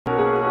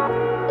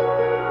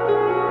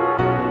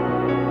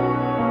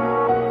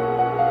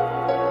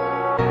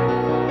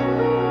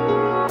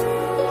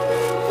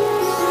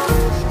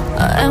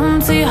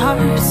empty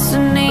hearts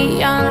and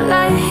neon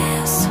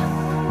lights.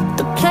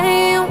 They're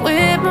playing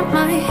with my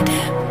mind.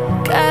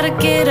 Gotta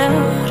get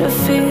out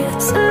of here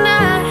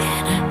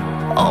tonight.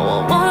 Oh, I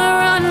wanna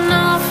run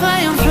off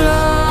and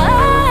fly.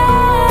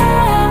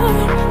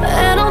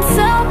 And I'll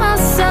tell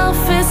myself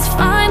it's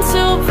fine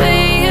to be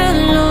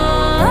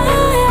alone,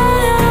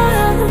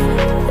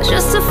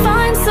 just to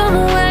find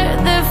somewhere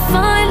that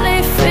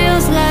finally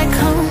feels like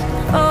home.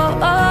 Oh,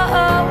 oh,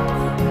 oh.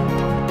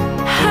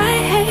 I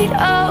hate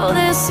all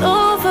this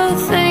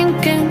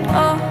overthinking.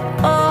 Oh,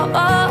 oh,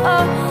 oh,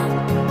 oh.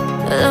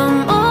 The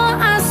more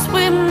I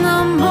swim, the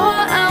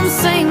more I'm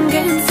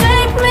sinking.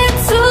 Take me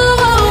to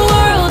a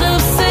world of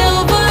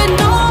silver.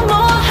 No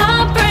more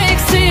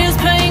heartbreaks, tears,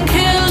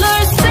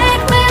 painkillers.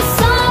 Take me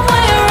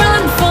somewhere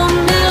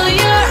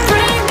unfamiliar.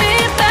 Bring me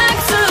back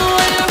to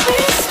where we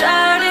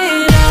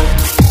started out.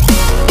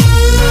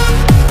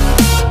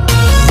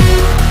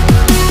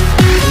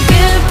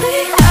 Get me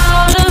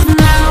out of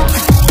now,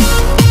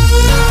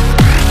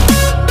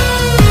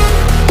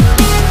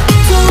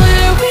 to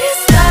where we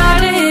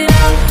started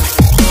out.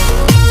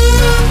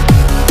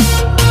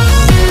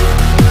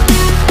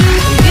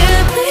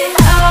 Get me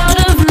out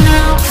of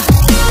now,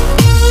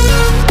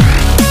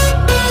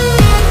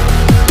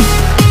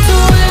 to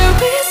where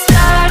we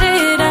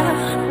started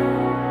out.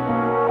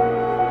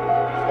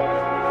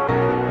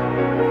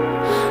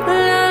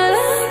 La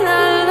la la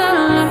la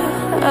la,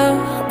 oh,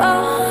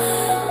 oh.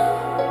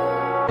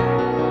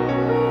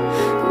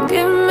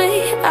 Get me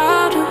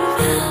out of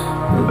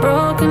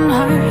broken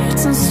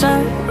hearts and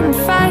starting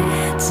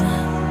fights,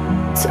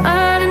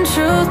 turning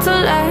truth to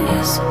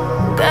lies.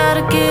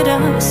 Gotta get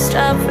up,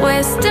 stop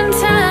wasting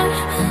time.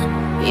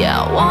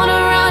 Yeah, I wanna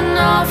run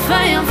off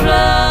and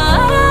fly.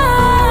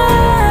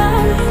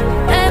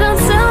 And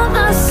I'll tell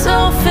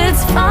myself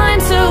it's fine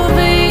to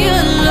be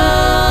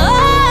alone,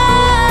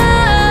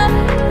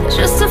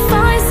 just to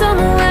find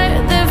somewhere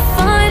that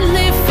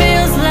finally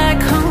feels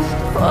like home.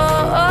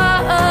 Oh,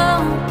 oh, oh.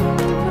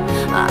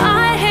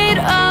 I hate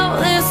all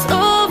this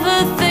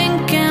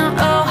overthinking.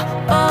 Oh,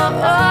 oh,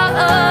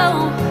 oh, oh.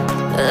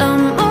 The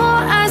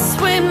more I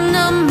swim,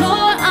 the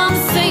more I'm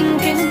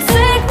sinking.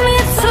 Take me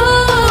to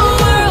a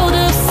world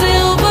of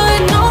silver.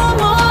 No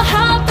more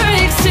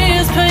heartbreaks,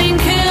 tears,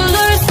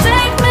 painkillers.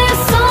 Take me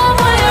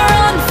somewhere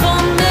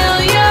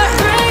unfamiliar.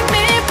 Bring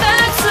me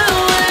back to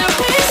where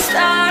we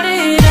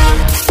started out.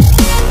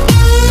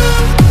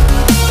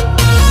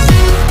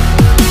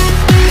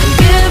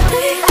 Get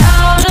me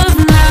out of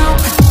now,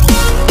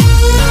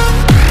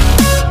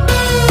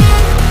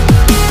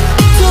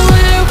 to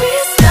where we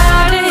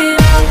started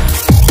out.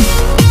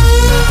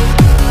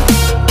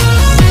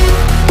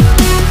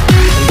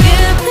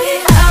 Get me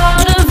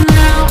out of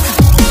now,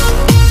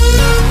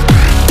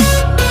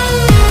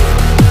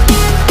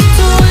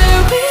 to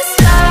where we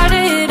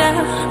started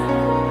out.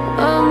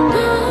 Oh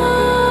no,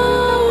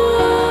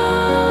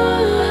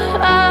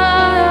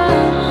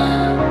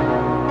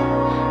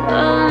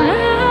 oh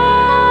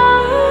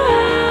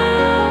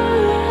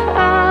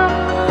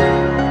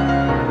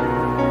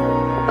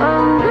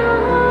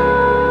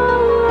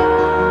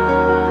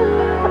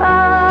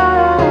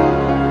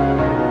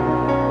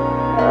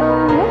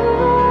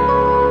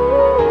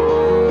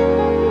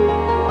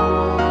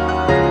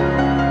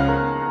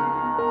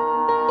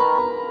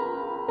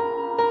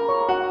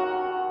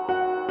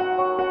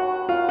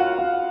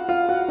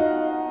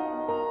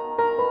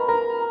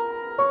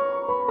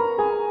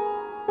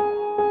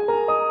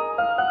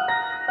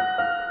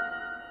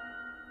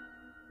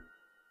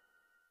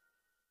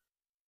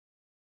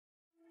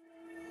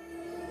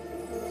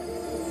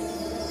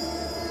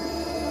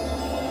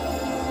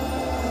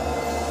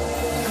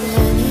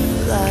Many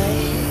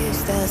lives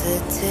does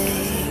it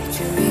take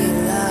to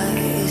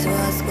realize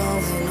what's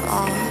going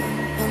on?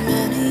 How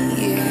many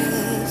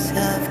years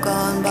have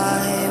gone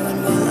by? When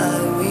will I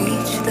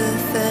reach the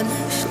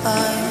finish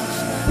line?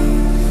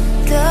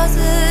 Does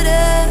it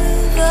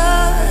ever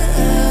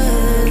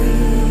end?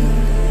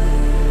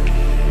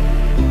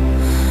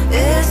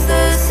 Is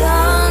there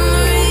some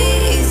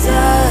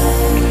reason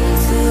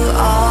to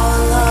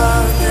all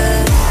of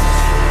this?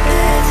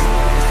 Bit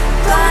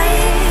by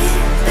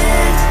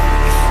bit,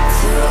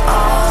 to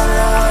all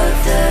of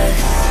this.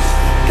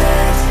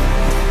 Bit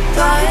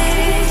by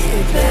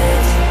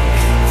bit,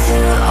 to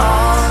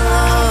all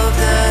of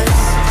this.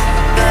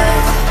 Bit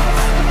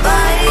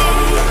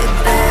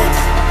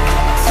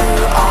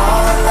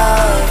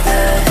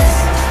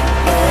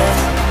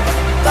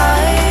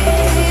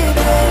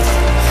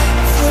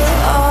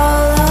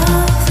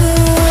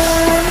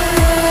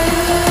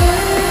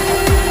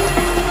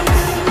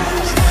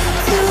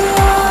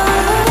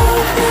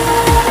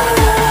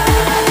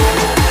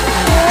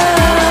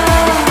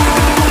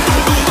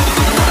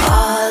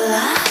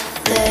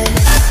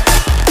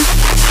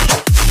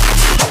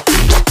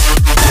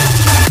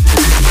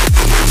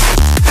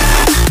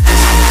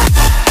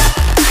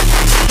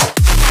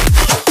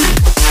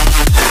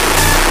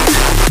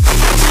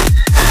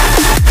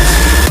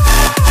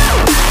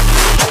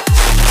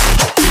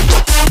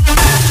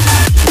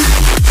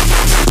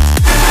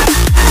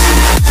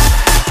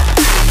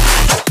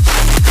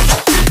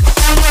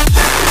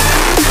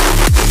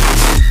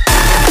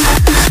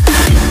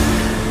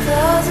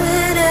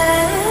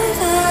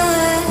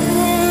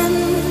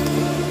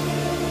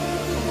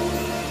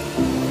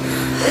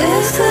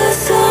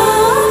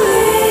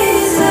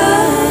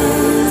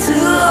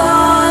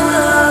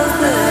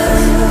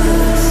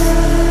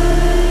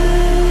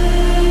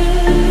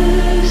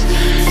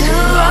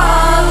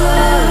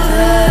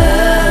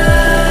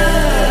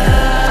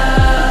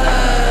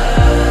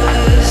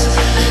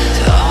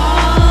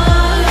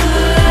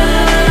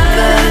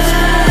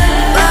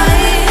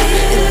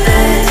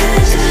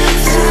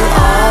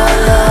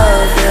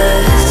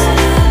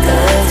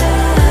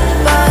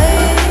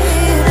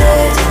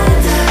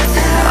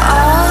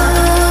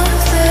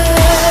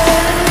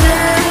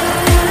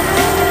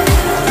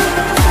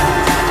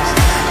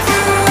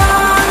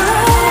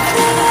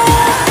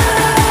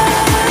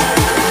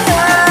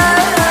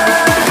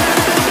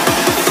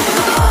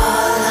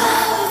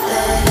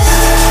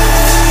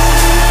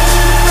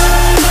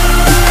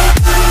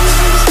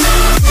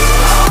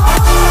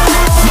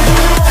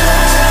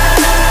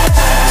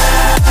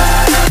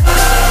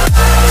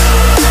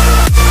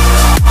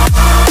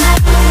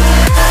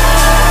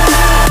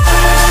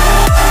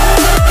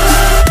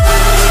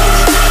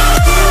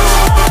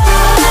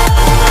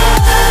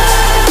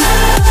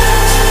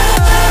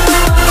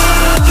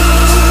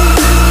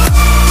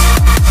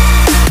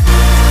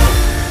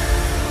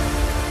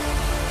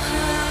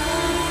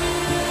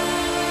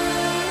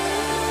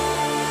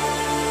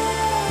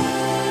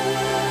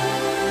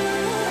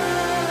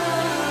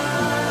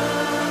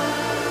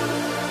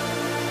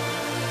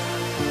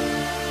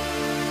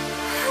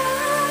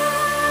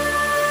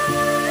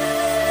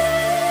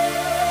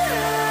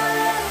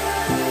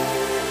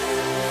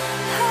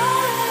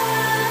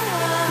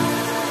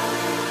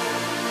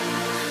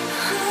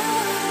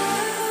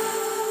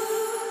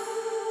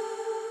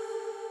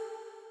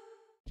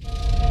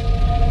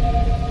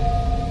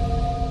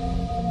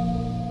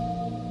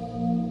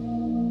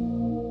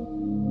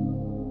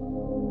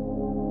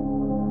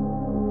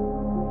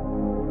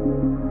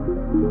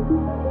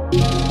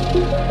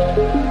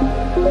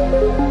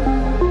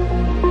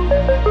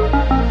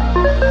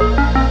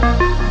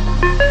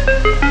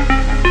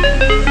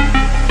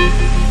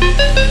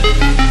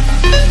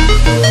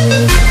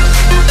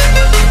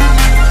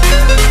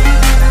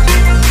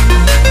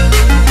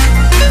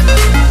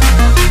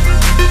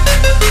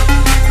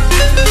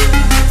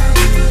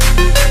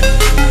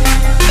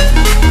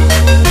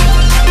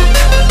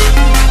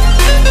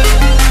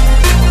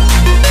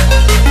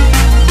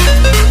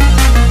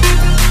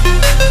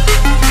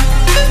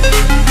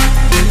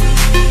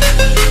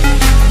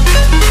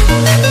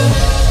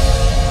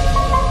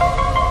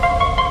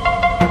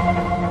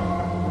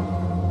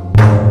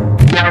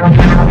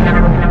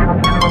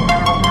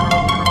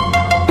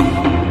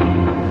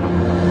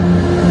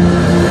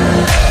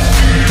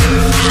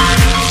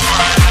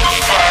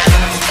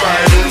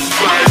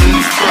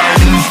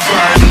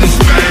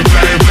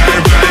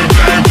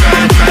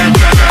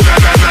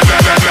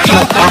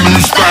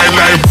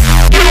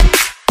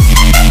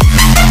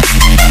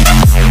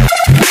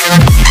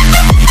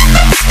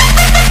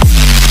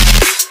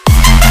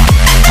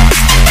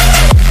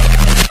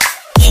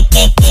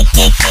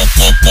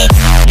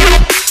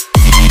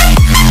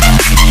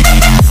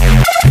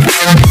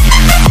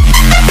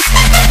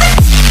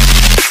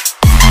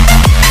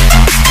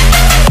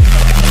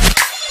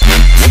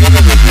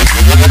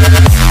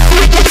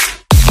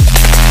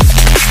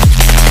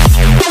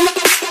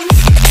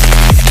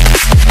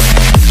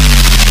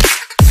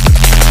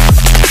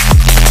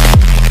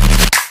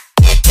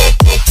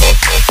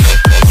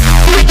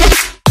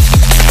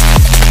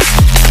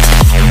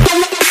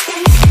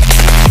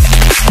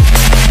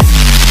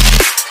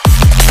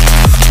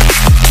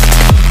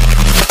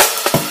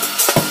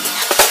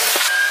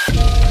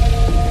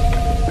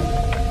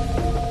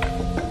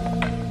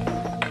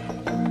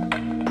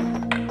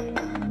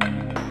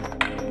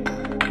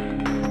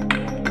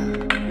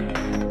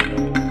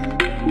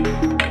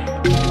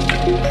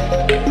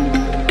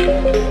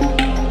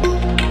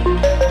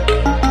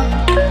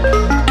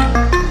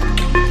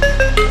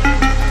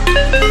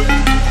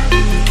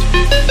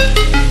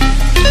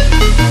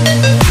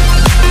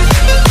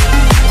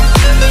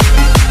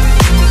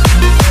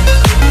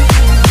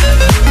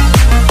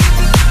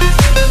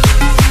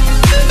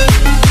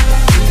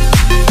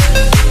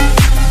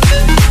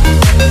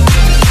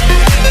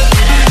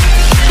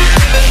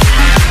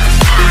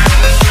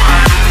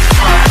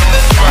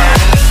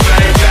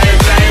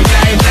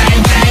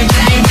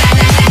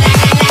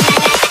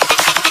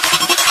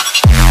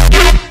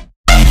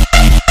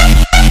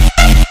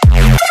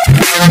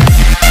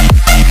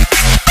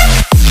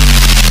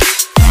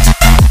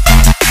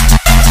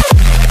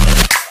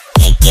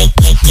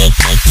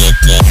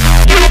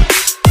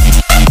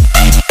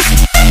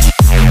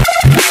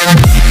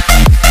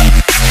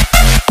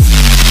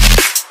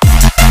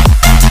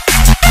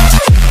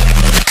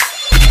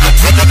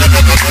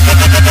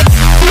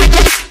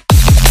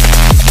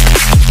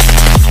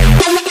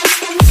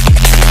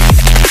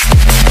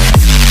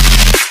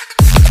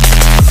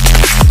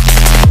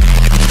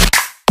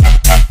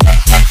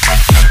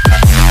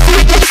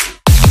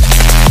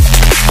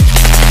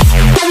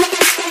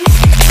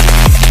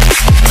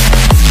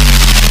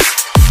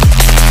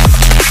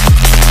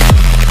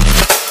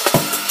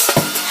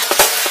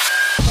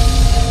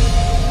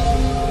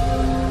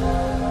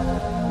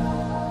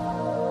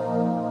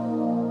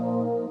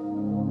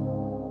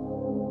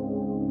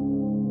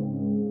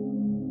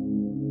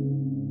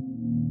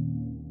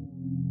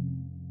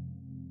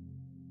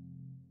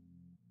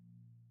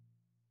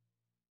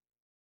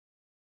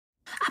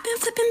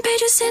flipping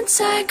pages since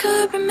I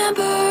could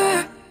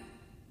remember,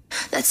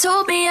 that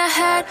told me I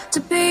had to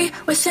be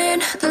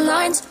within the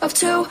lines of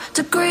 2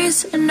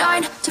 degrees and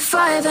 9 to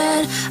 5.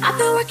 And I've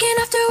been working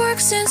after work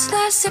since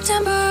last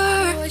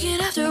September. Working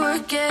after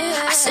work,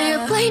 yeah. I stay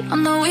up late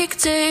on the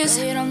weekdays.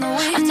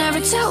 I never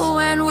tell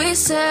when we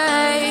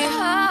say.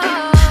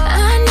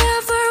 I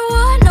never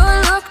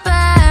wanna look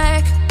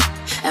back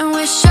and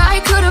wish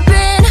I could have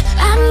been.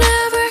 I'm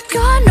never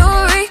gonna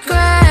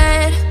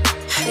regret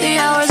the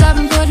hours I've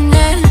been putting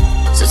in.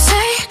 So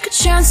take a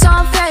chance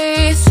on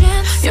faith.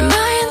 Your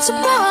mind's a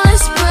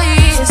bonus,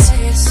 please.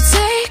 So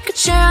take a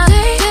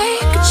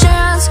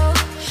chance,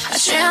 a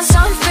chance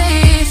on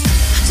faith.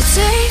 So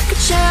take a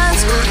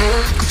chance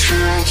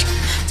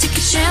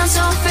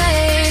on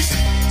faith.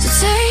 So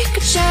take a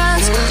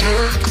chance.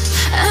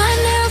 I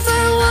never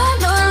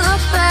wanna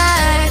look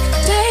back.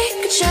 Take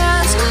a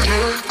chance on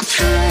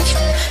faith.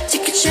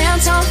 Take a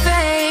chance on faith.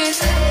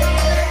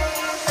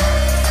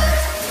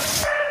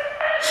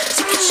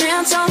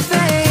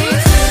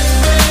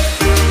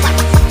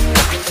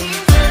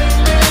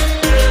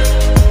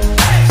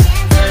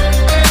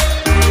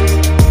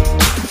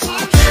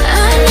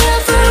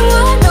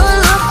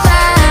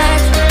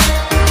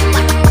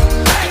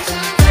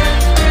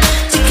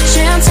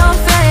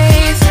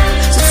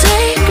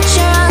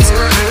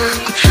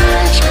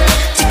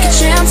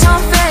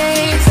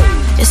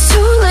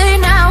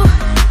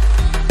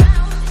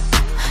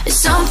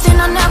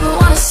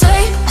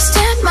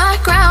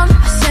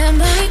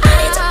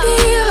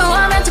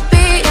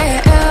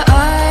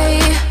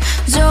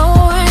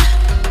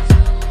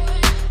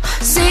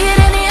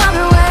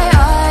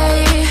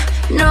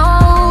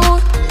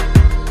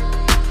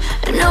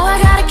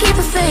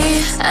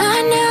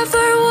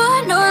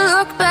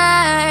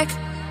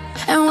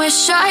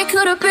 I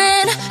could have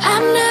been.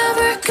 I'm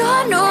never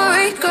gonna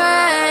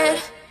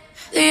regret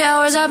the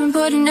hours I've been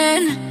putting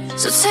in.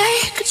 So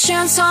take a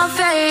chance on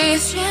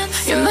faith.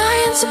 Your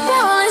mind's a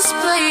bonus,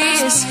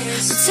 please.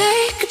 So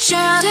take a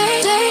chance, a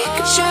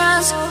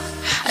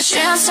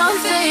chance on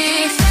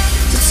faith.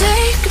 So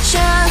take a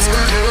chance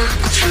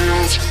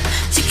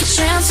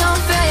on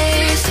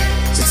faith.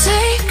 So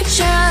take a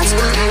chance.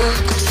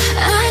 I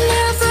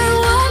never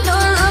wanna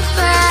look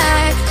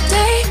back.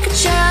 Take a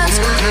chance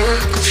on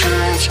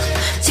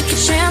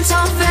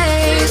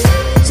faith.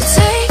 So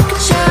take a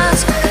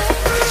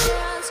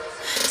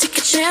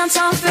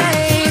chance on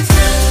faith.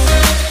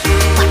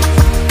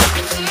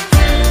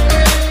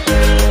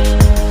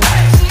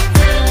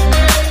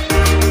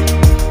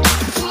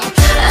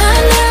 I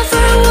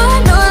never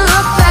wanna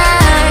look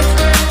back.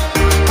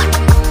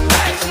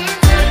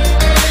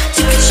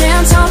 Take a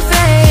chance on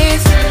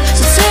faith.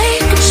 So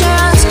take a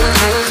chance on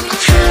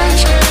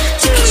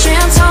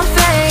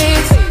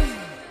faith.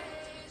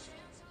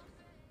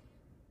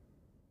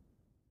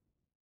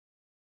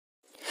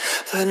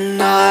 The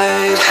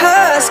night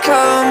has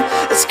come,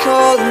 it's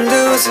cold and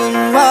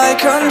losing my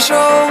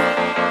control.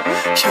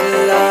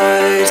 Your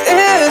light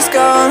is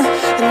gone,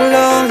 and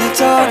lonely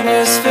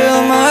darkness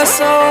fill my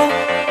soul.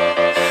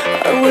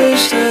 I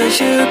wish that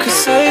you could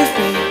save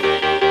me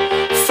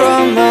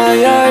from my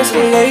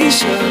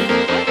isolation.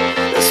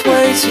 It's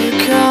way too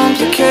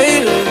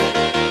complicated.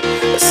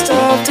 Let's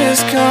stop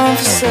this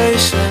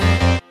conversation.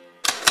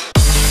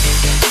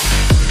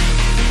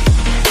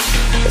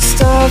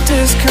 Stop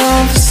this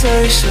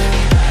conversation.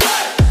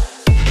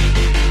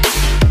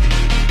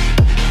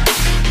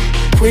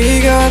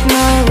 We got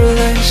no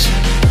relation.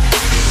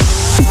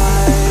 I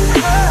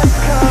have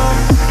come,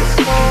 it's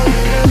all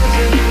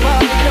losing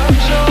my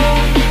control.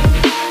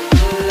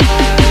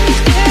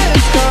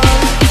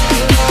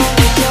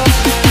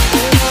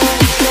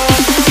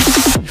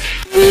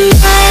 The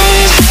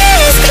light is gone, the lonely darkness. The light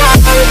is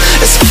gone,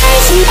 it's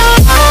crazy. The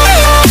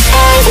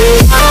light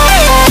is gone.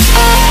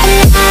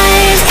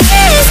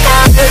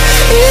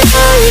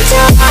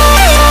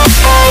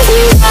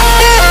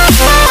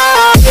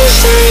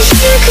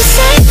 You could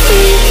save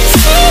me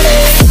from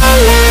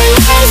my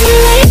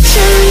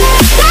isolation.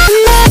 My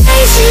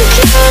eyes are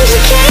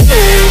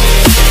complicated.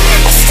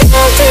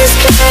 Stop this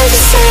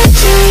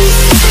conversation.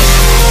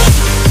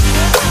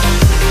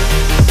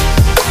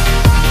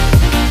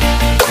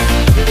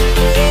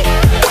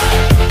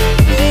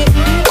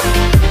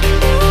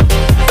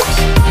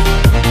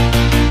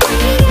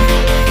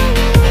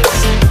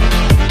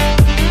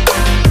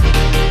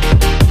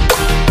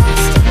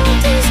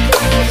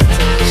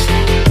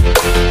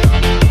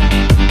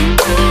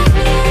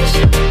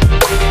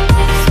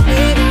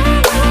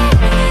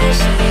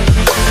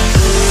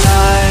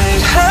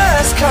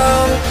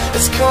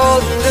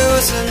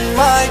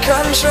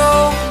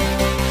 Control.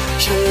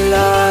 Your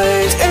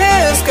light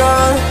is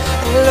gone,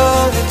 and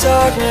lonely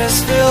darkness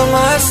fill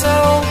my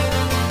soul.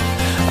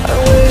 I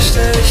wish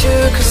that you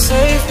could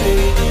save me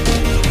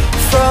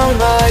from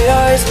my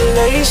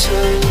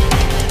isolation.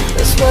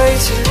 It's way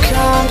too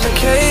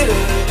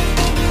complicated.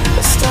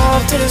 Let's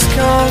stop this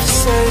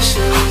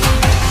conversation.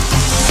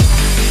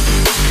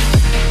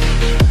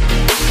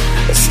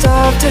 Let's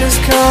stop this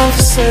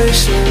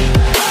conversation.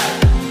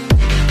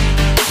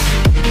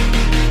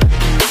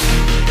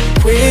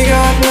 We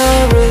got no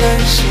relation.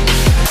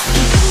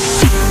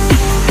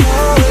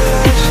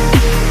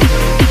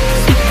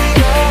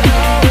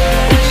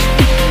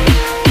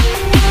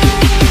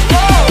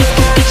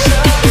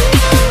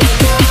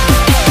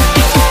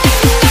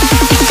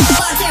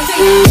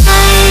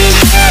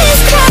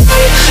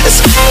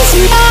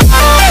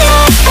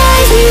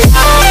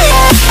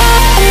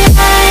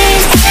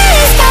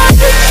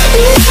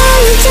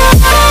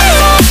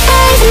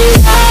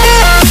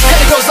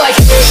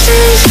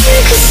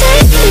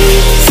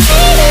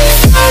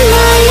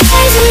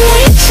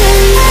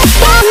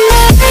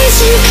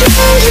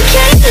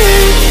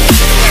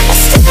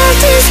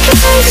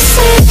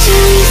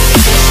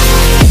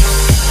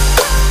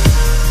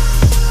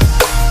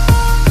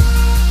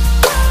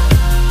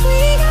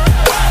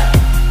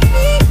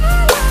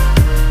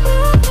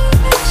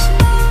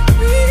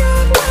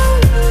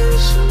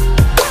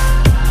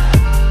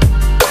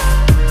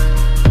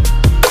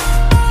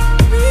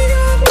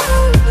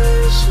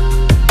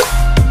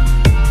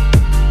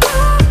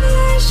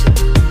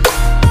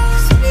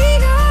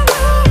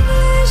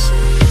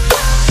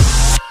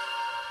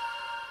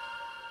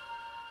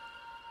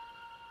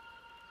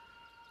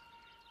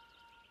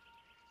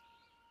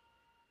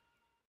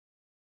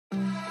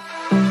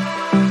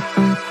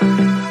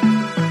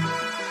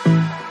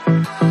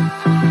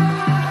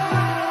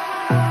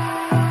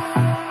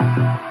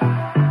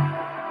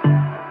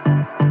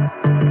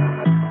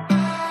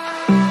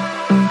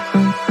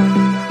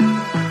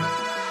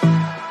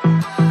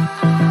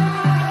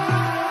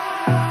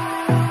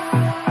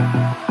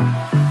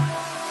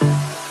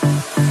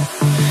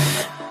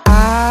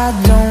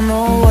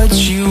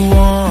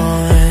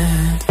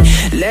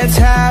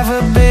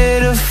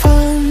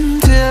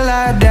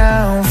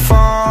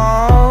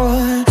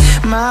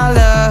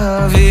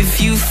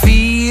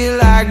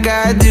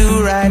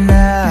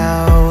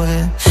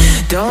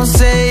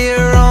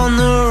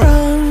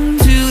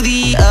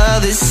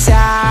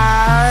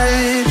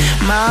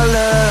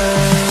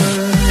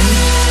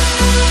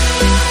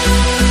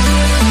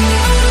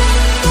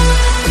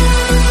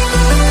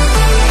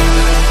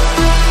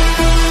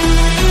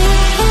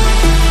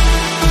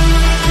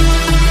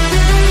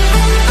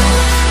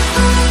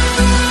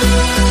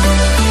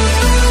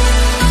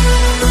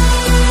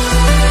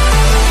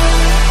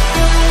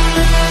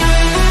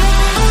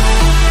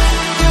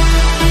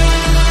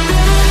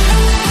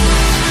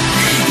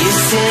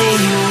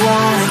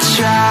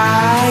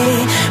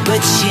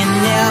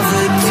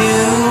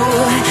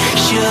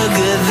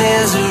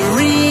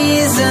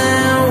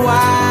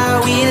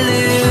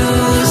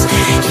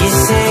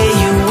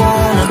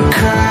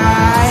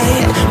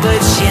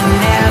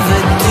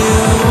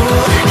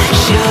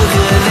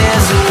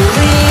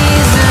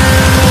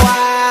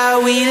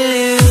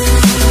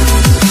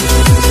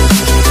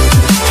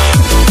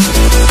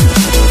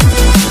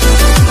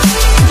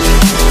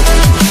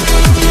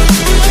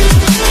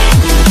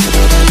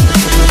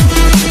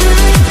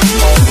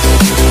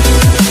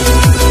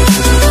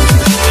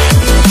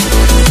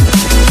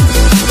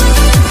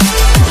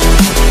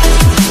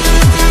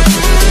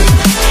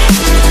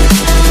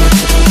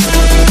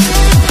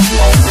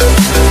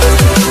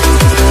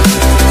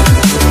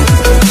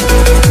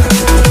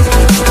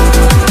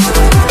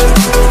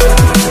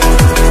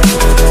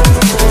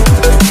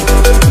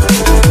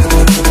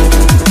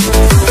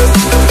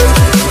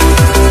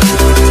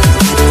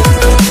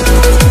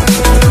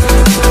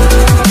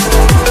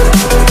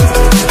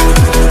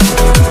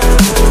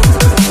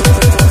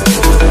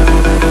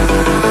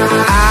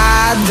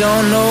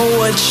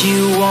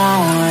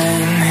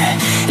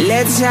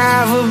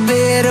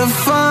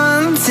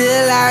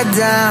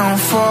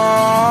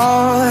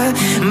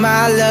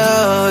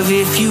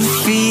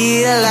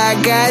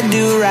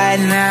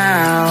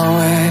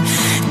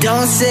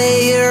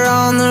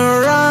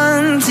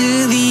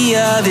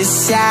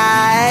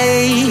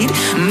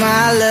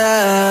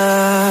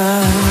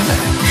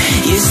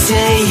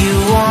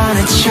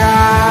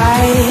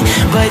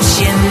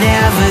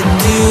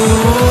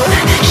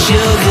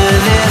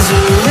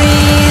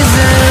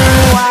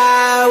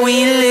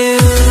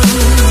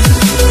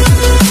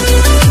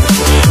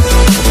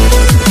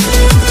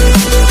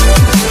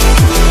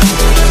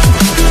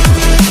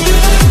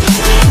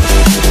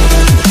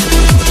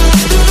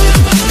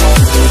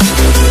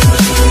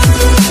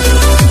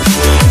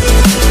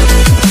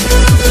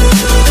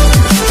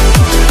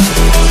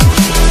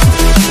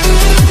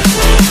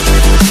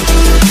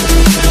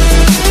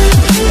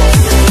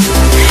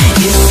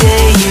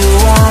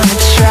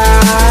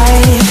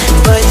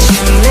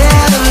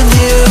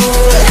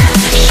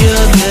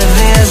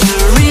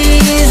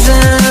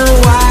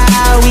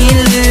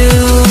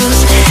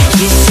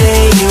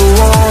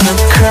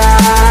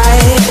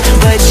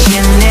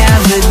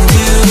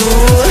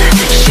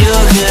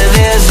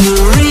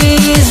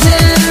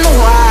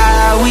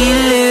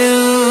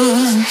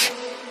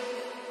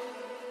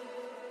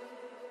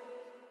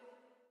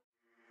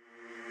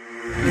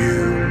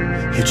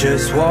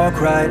 Just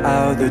walk right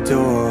out the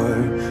door.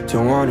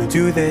 Don't wanna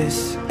do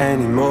this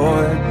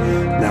anymore.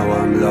 Now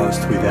I'm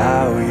lost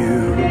without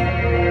you.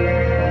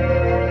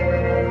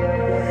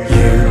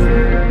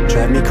 You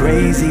tried me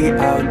crazy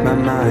out my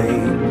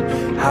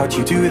mind. How'd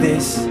you do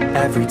this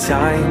every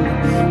time?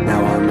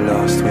 Now I'm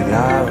lost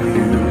without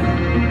you.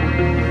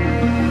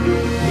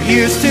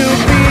 Used to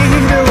be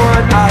the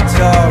one I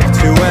talk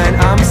to when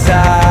I'm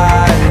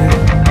sad.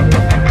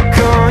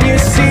 Can't you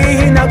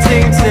see now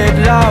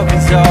tainted love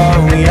is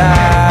all we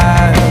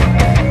have?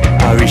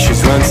 Our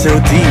issues run so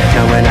deep,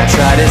 now when I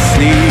try to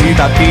sleep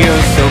I feel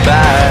so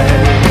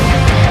bad.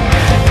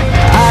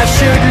 I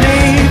should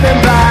leave,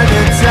 and by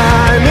the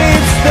time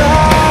it's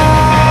done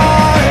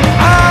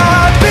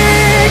I'll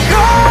be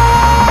gone.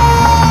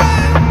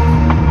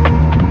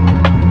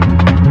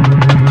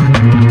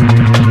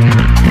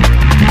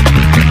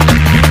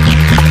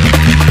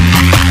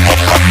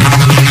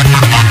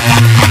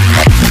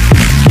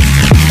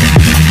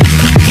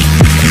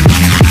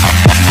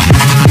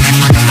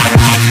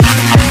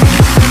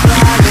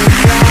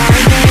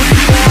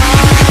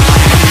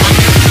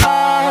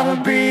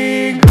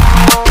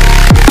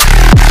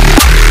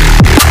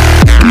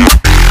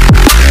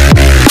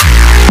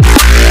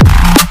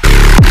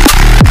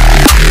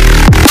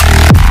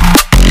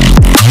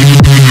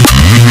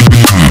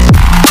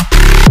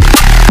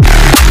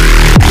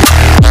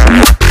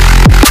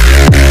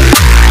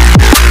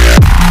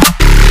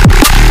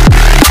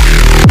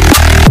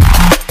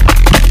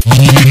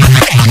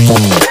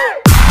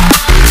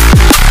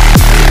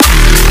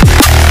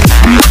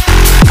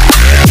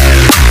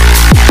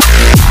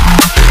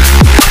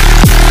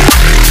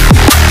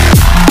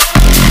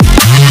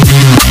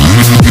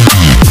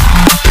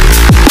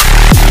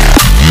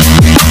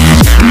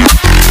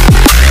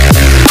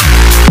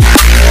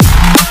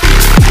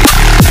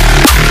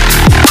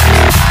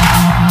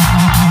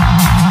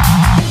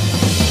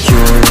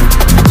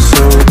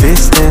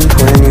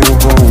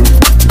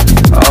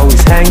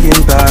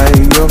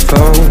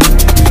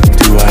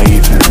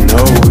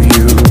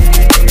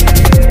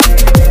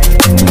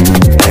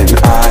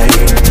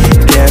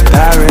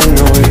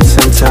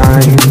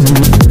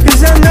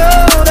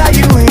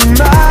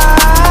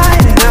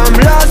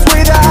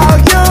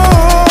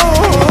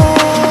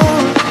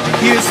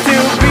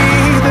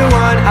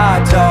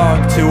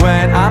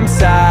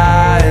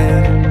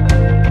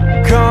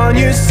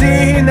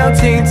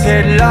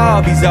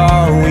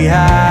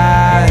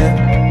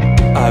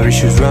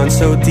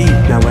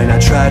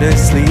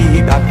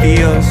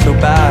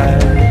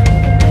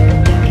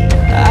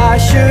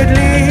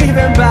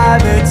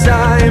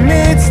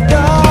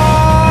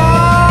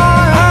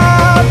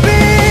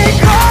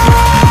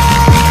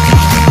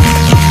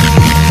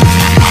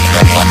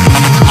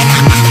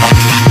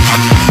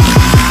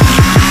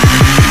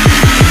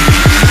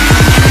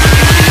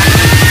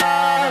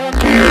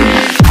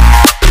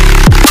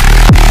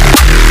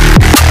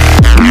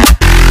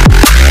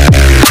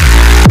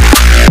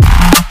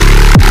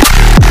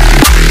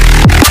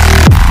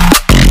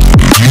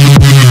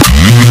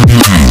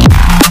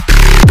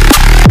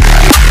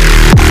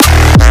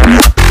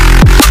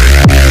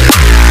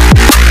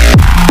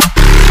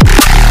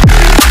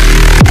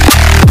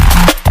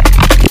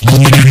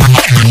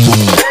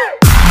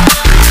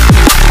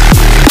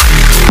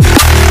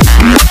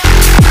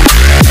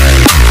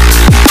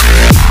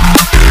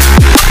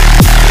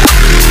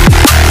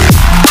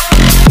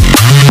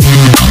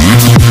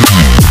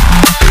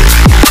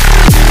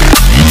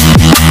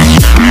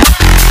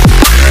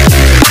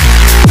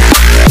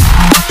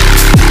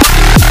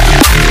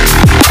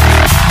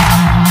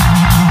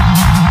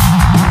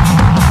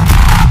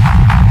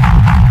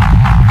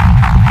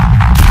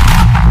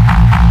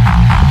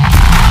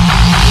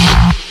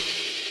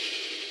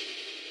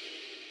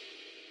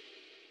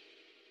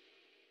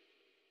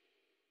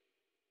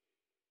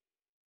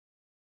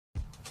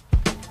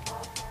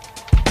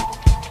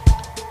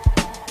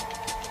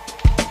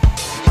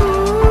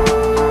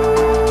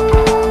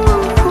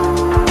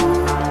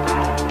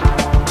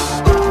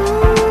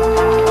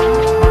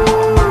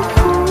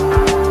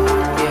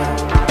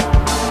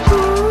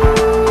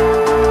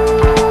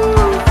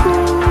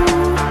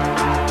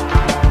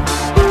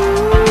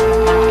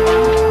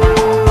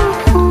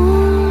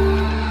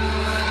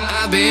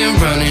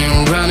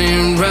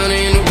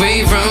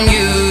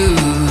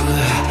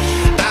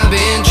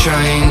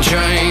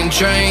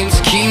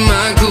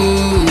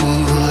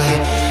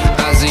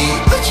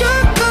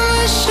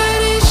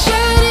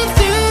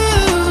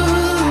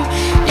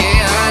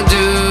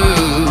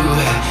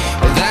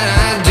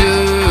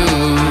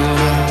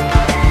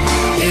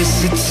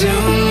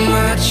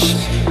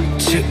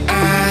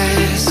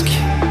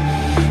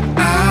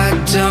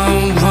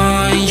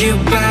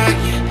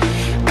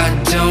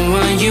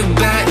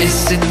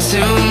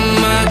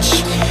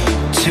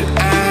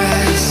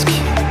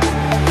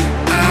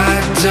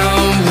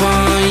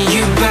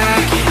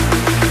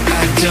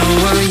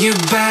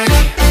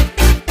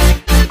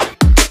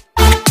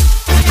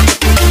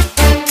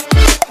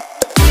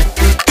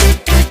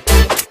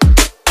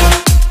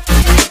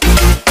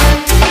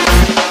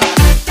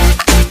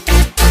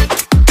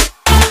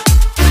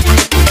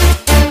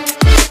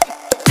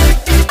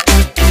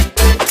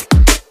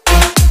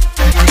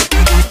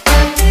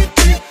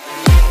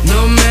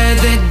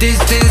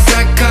 distance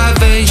I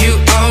cover, you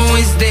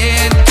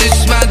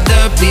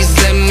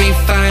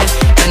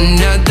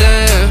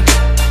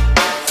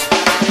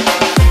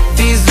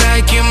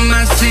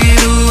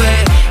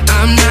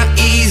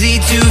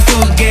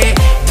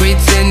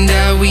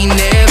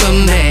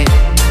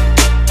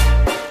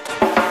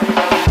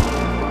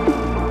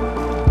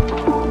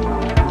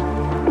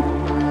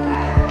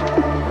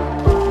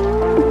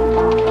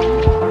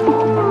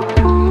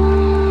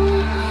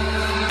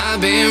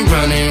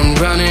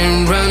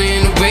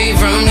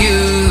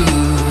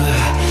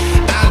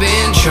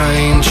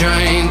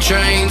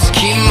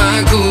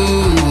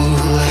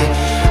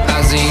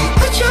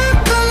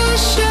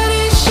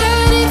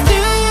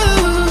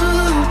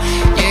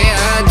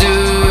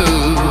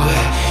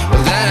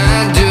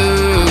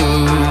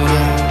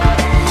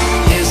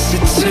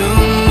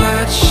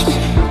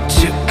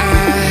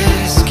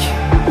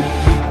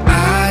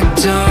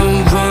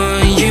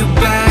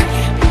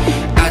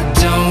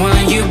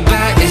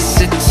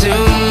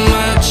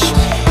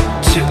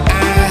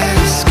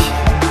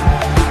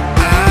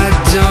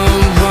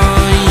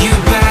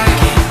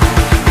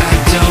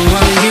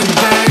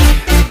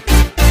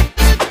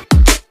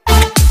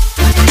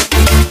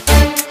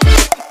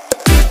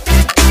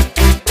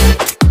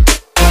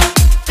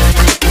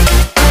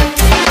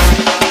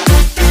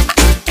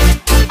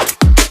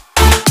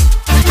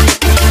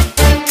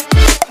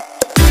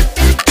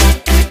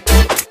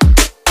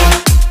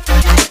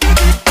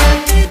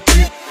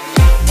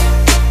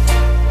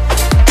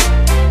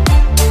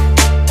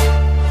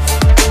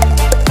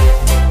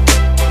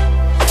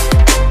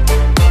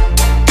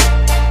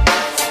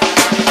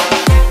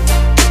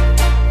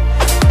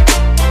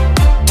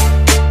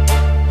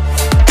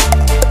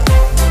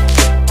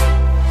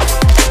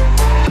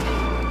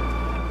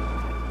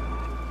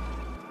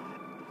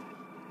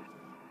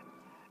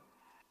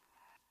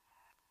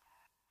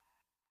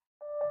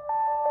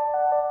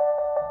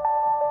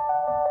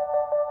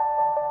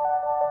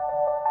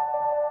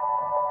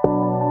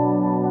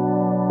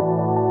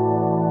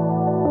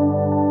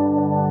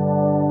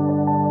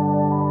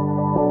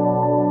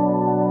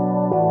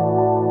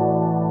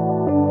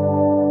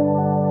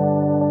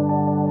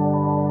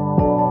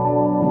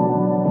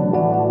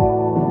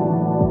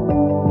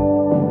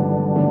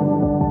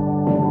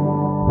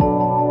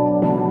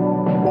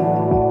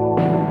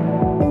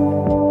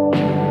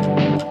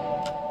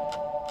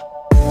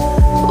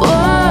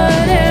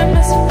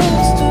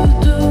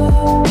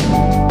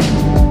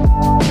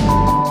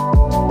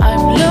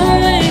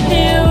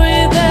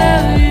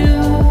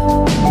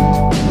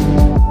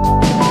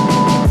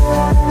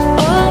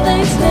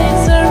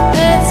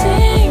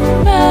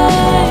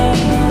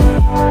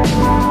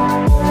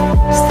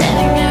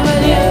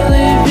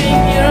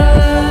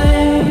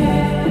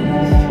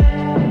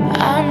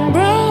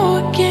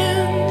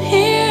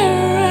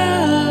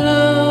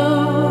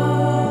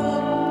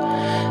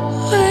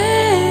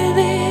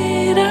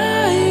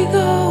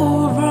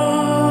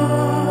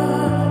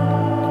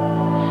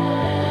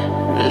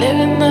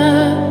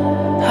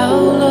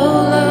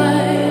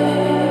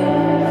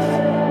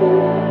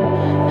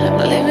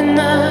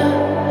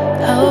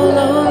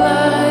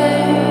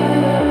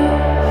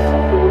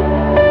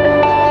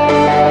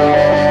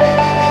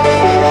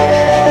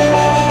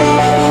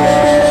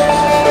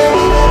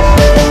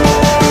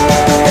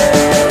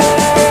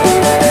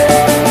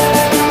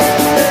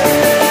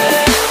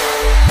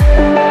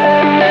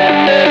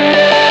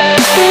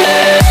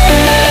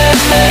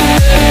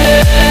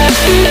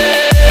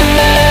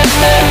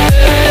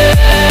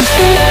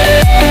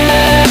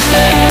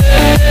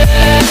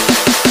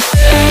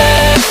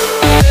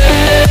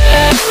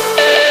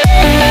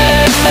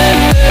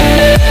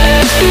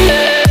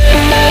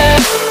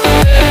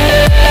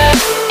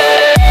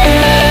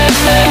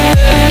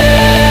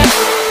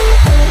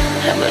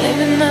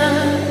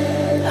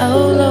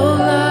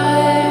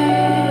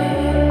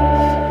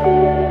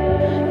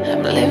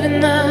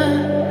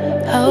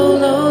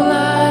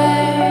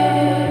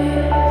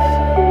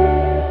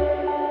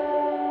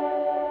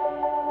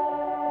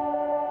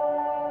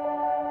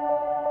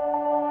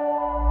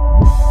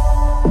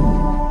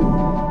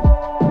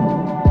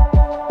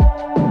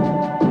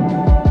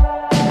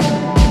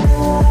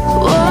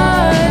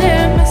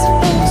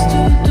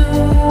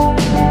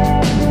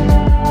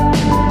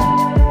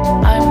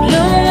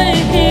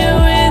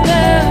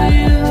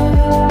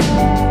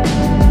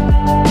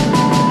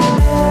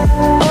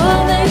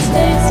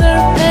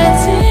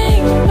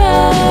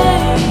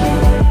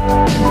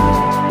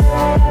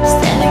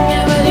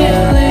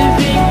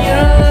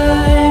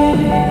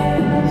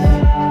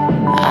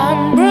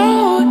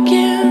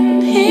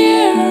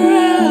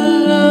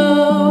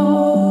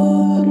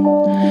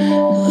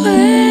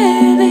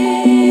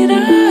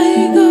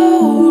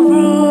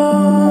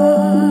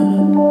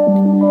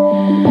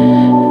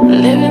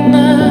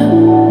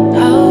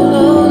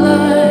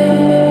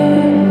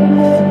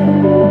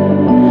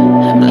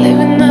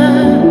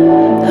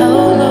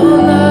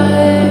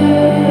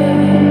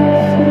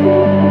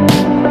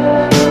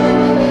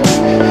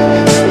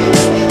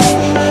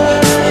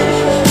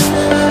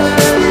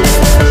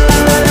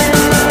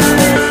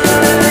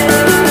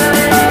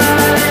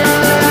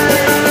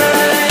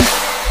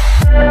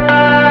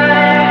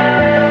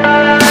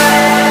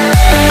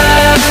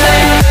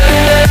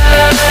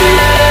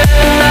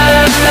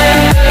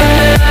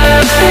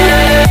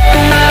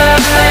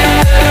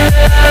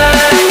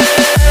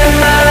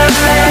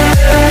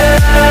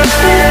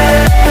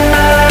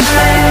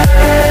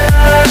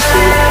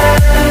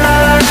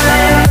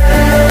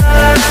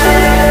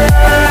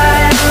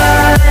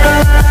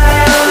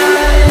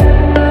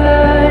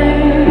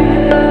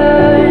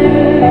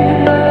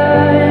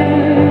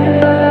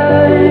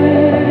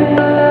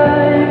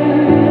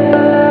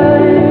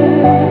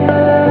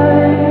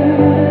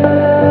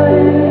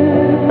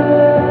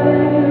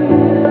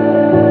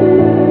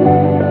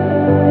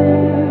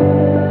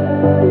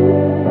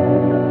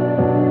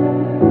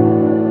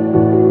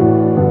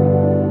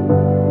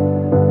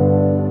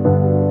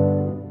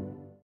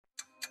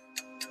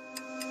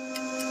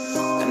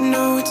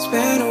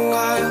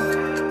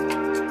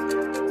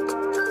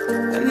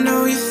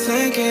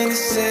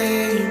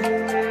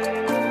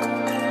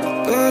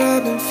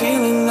I've been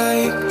feeling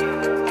like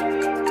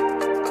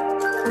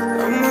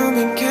a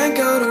moment can't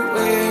go to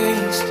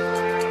waste.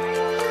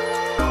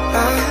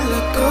 I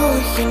let go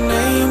of your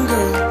name,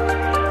 girl.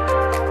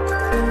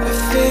 I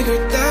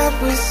figured that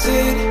was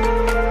it.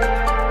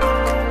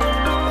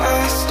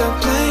 I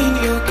stopped playing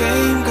your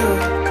game,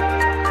 girl.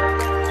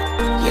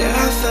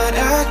 Yeah, I thought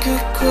I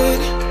could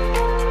quit.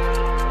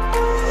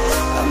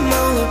 I'm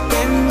all up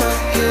in my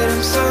head,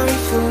 I'm sorry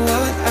for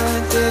what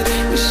I did.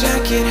 Wish I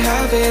could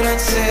have it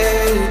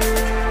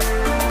unsaid.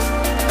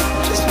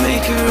 Just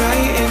make it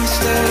right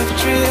instead of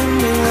treating